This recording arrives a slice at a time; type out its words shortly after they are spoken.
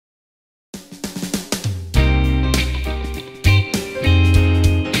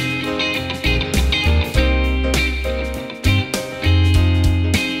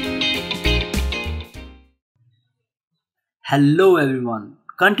Hello everyone.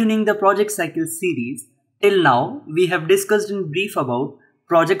 Continuing the project cycle series, till now we have discussed in brief about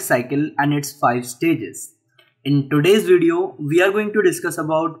project cycle and its 5 stages. In today's video, we are going to discuss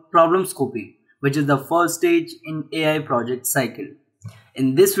about problem scoping, which is the first stage in AI project cycle.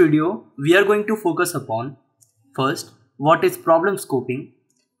 In this video, we are going to focus upon first, what is problem scoping,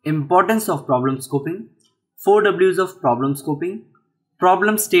 importance of problem scoping, 4 W's of problem scoping,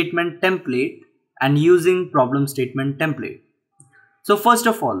 problem statement template, and using problem statement template. So first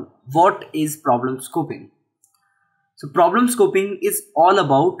of all, what is problem scoping? So problem scoping is all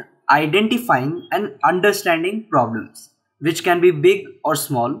about identifying and understanding problems, which can be big or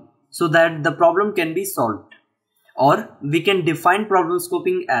small, so that the problem can be solved. Or we can define problem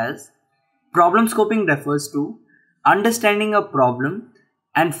scoping as problem scoping refers to understanding a problem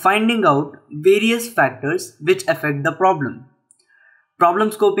and finding out various factors which affect the problem.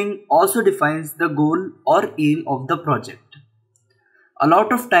 Problem scoping also defines the goal or aim of the project. A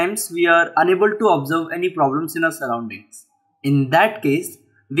lot of times we are unable to observe any problems in our surroundings. In that case,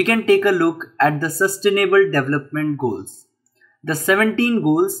 we can take a look at the Sustainable Development Goals. The 17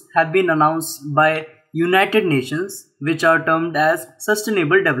 goals have been announced by United Nations, which are termed as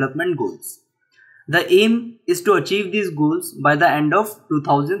Sustainable Development Goals. The aim is to achieve these goals by the end of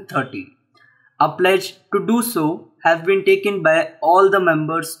 2030. A pledge to do so have been taken by all the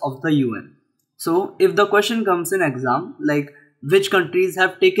members of the UN. So if the question comes in exam like which countries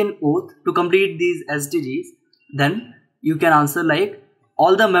have taken oath to complete these SDGs, then you can answer like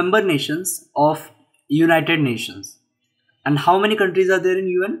all the member nations of United Nations. And how many countries are there in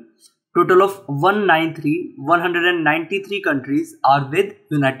UN? Total of 193 countries are with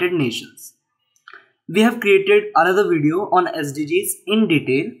United Nations. We have created another video on SDGs in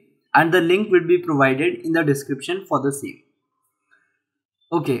detail, and the link will be provided in the description for the same.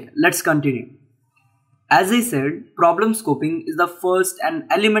 Okay, let's continue. As I said, problem scoping is the first and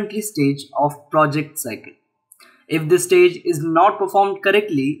elementary stage of project cycle. If this stage is not performed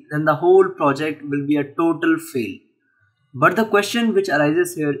correctly, then the whole project will be a total fail. But the question which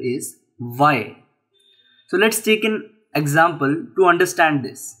arises here is why? So let's take an example to understand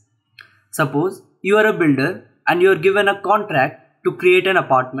this. Suppose you are a builder and you are given a contract to create an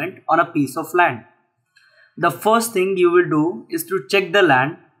apartment on a piece of land. The first thing you will do is to check the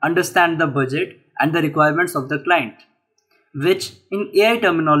land, understand the budget and the requirements of the client, which in AI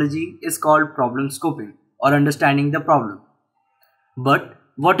terminology is called problem scoping or understanding the problem. But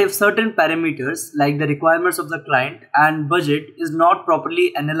what if certain parameters like the requirements of the client and budget is not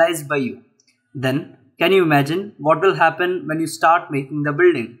properly analyzed by you? Then can you imagine what will happen when you start making the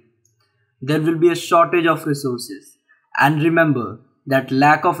building? There will be a shortage of resources. And remember that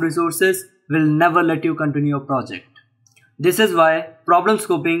lack of resources will never let you continue a project. This is why problem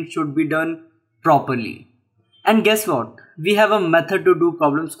scoping should be done properly. And guess what? We have a method to do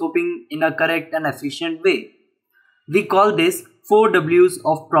problem scoping in a correct and efficient way. We call this 4 W's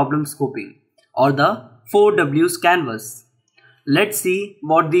of problem scoping or the 4 W's canvas. Let's see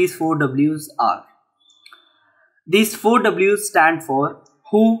what these 4 W's are. These 4 W's stand for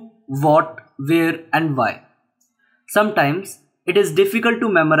who, what, where and why. Sometimes it is difficult to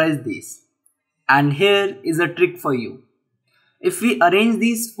memorize these, and here is a trick for you. If we arrange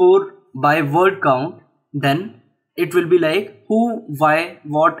these 4 by word count, then it will be like who, why,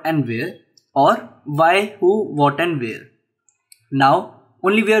 what and where, or why, who, what and where. Now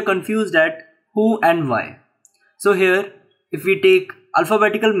only we are confused at who and why. So here if we take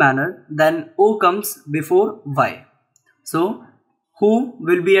alphabetical manner, then O comes before Y. So who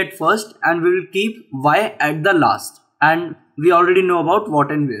will be at first and we will keep why at the last, and we already know about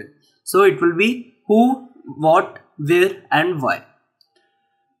what and where. So it will be who, what, where and why.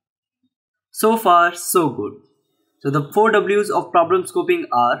 So far so good. So the 4 W's of problem scoping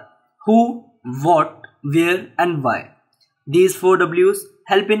are who, what, where and why. These 4 W's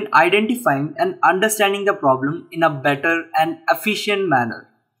help in identifying and understanding the problem in a better and efficient manner.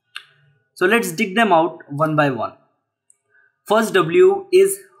 So let's dig them out one by one. First W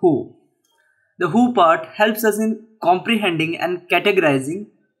is who. The who part helps us in comprehending and categorizing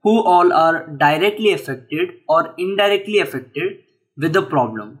who all are directly affected or indirectly affected with the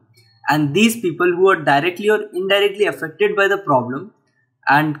problem. And these people who are directly or indirectly affected by the problem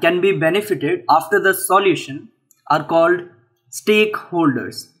and can be benefited after the solution are called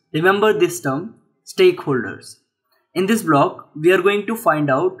stakeholders. Remember this term, stakeholders. In this block, we are going to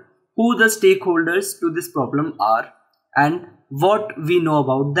find out who the stakeholders to this problem are and what we know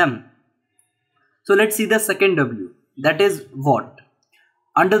about them. So let's see the second W, that is what.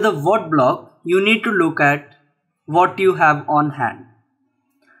 Under the what block, you need to look at what you have on hand.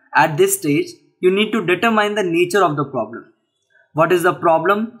 At this stage, you need to determine the nature of the problem. what is the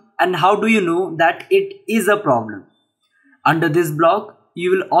problem, and how do you know that it is a problem. Under this block,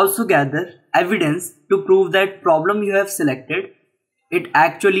 you will also gather evidence to prove that problem you have selected, it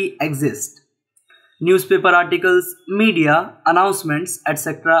actually exists. Newspaper articles, media, announcements,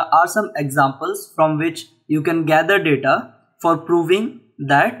 etc. are some examples from which you can gather data for proving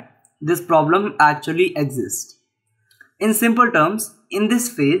that this problem actually exists. In simple terms, in this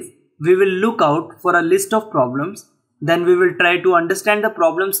phase, we will look out for a list of problems, then we will try to understand the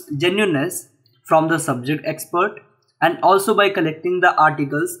problem's genuineness from the subject expert and also by collecting the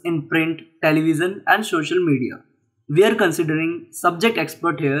articles in print, television and social media. We are considering subject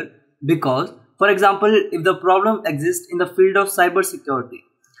expert here because, for example, if the problem exists in the field of cybersecurity,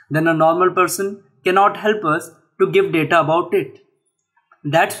 then a normal person cannot help us to give data about it.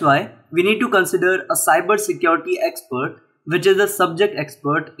 That's why we need to consider a cybersecurity expert, which is the subject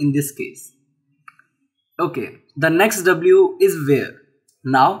expert in this case. Okay, the next W is where.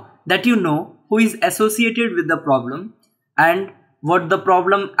 Now that you know who is associated with the problem and what the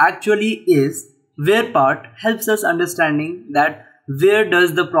problem actually is, where part helps us understanding that where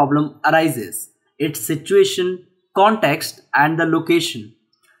does the problem arises, its situation, context and the location.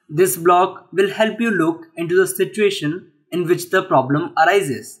 This block will help you look into the situation in which the problem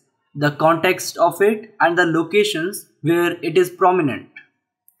arises, the context of it and the locations where it is prominent.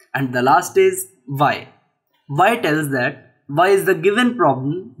 And the last is why. Why tells that why is the given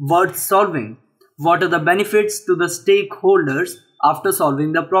problem worth solving? What are the benefits to the stakeholders after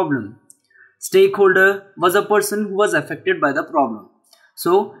solving the problem? Stakeholder was a person who was affected by the problem.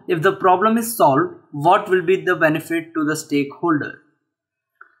 So if the problem is solved, what will be the benefit to the stakeholder?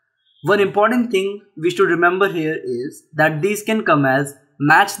 One important thing we should remember here is that these can come as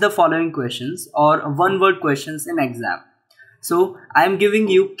match the following questions or one-word questions in exam. So I am giving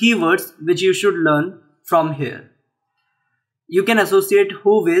you keywords which you should learn from here. You can associate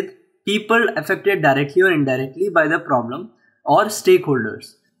who with people affected directly or indirectly by the problem or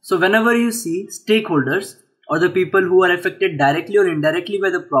stakeholders. So whenever you see stakeholders or the people who are affected directly or indirectly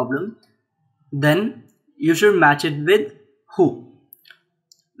by the problem, then you should match it with who.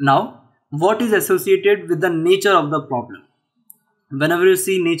 Now, what is associated with the nature of the problem? Whenever you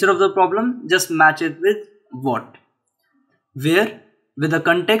see nature of the problem, just match it with what. Where with the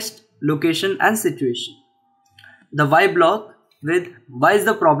context, location and situation. The why block with why is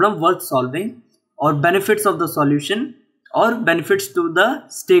the problem worth solving or benefits of the solution or benefits to the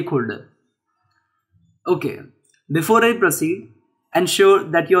stakeholder. Okay, before I proceed, ensure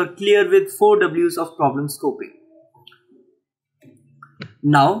that you are clear with 4 W's of problem scoping.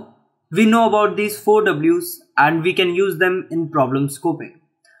 Now, we know about these 4 W's and we can use them in problem scoping.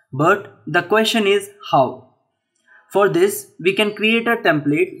 But the question is how? For this, we can create a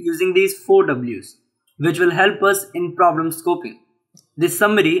template using these 4 W's, which will help us in problem scoping. This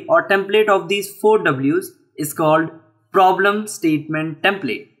summary or template of these 4 W's is called problem statement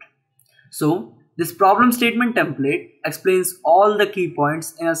template. So, this problem statement template explains all the key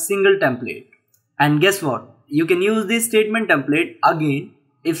points in a single template. And guess what? You can use this statement template again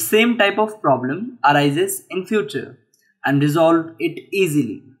if same type of problem arises in future and resolve it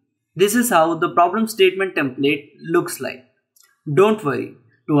easily. This is how the problem statement template looks like. Don't worry.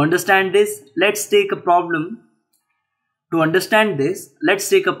 To understand this, let's take a problem.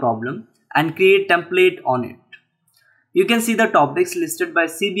 And create template on it. You can see the topics listed by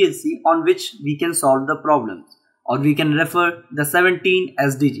CBSE on which we can solve the problems, or we can refer the 17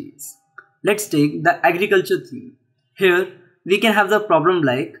 SDGs. Let's take the agriculture theme. Here we can have the problem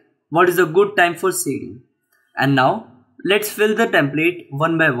like what is a good time for seeding. And now let's fill the template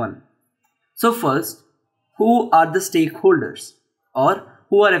one by one. So first, who are the stakeholders or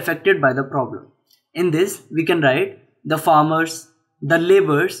who are affected by the problem? In this we can write the farmers, the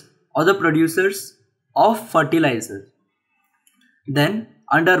laborers or the producers of fertilizer. Then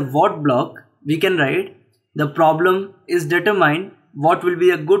under what block we can write the problem is determine what will be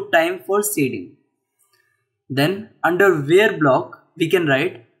a good time for seeding. Then under where block we can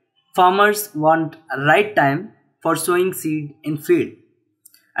write farmers want right time for sowing seed in field.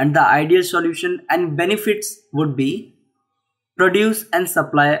 And the ideal solution and benefits would be produce and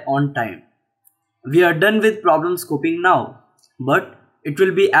supply on time. We are done with problem scoping now, but it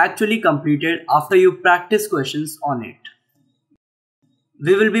will be actually completed after you practice questions on it.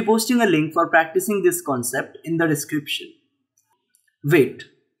 We will be posting a link for practicing this concept in the description. Wait,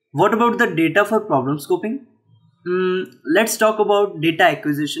 what about the data for problem scoping? Let's talk about data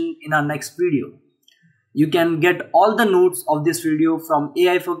acquisition in our next video. You can get all the notes of this video from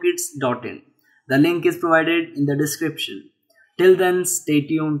aiforkids.in. The link is provided in the description. Till then, stay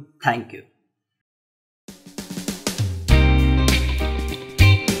tuned. Thank you.